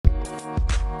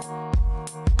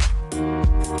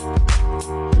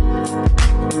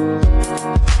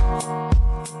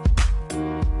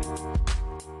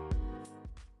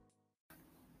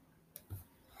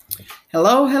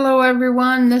Hello,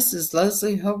 everyone. This is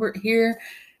Leslie Hobart here,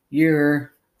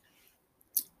 your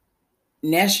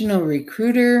national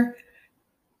recruiter,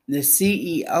 the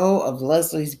CEO of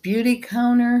Leslie's Beauty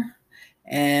Counter,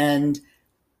 and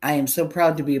I am so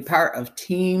proud to be a part of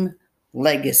Team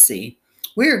Legacy.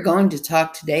 We are going to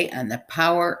talk today on the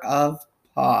power of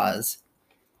pause.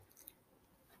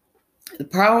 The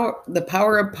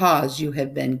power of pause. You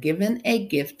have been given a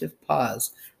gift of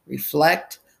pause.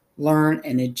 Reflect, learn,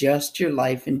 and adjust your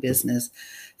life and business.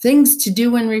 Things to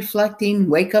do when reflecting: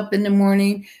 wake up in the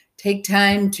morning, take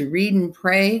time to read and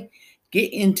pray,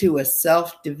 get into a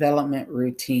self-development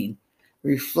routine.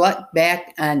 Reflect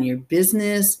back on your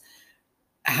business,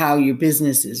 how your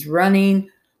business is running,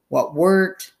 what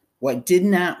worked, what did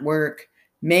not work.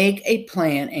 Make a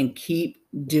plan and keep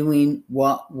doing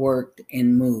what worked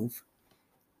and move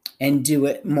and do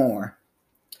it more.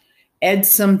 Add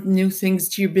some new things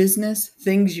to your business,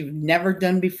 things you've never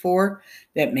done before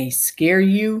that may scare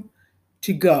you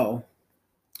to go,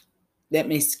 that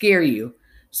may scare you.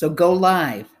 So go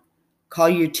live, call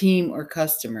your team or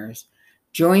customers,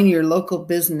 join your local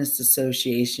business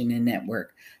association and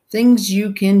network. Things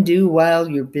you can do while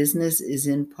your business is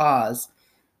in pause.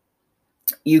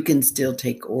 You can still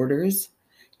take orders.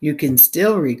 You can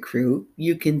still recruit.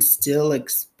 You can still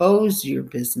expose your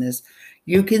business.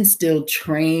 You can still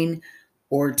train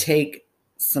or take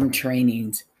some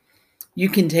trainings. You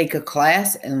can take a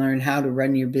class and learn how to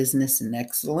run your business in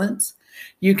excellence.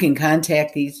 You can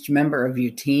contact each member of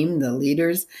your team, the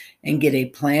leaders, and get a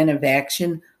plan of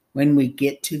action. When we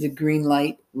get to the green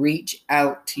light, reach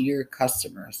out to your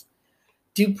customers.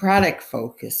 Do product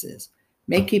focuses.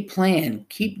 Make a plan.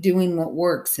 Keep doing what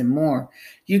works and more.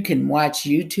 You can watch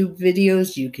YouTube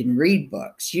videos. You can read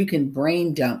books. You can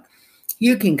brain dump.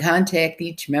 You can contact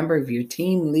each member of your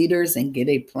team leaders and get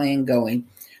a plan going.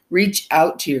 Reach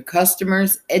out to your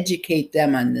customers. Educate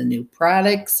them on the new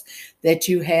products that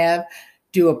you have.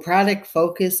 Do a product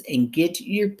focus and get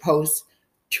your posts,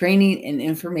 training, and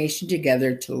information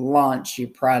together to launch your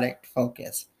product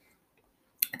focus.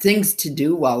 Things to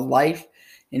do while life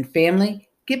and family: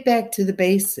 get back to the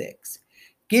basics.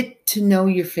 Get to know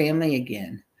your family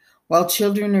again. While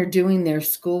children are doing their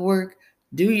schoolwork,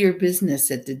 do your business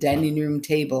at the dining room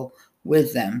table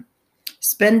with them.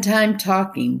 Spend time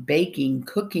talking, baking,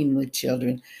 cooking with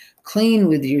children, clean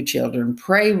with your children,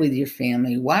 pray with your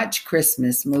family, watch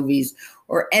Christmas movies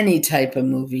or any type of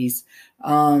movies.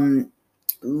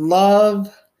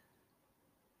 Love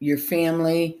your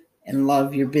family and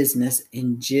love your business,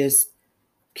 and just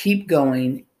keep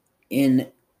going in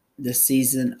the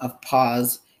season of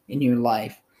pause in your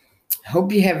life.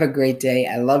 Hope you have a great day.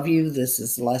 I love you. This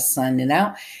is Les signing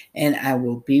out, and I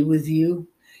will be with you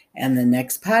in the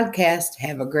next podcast.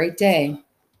 Have a great day.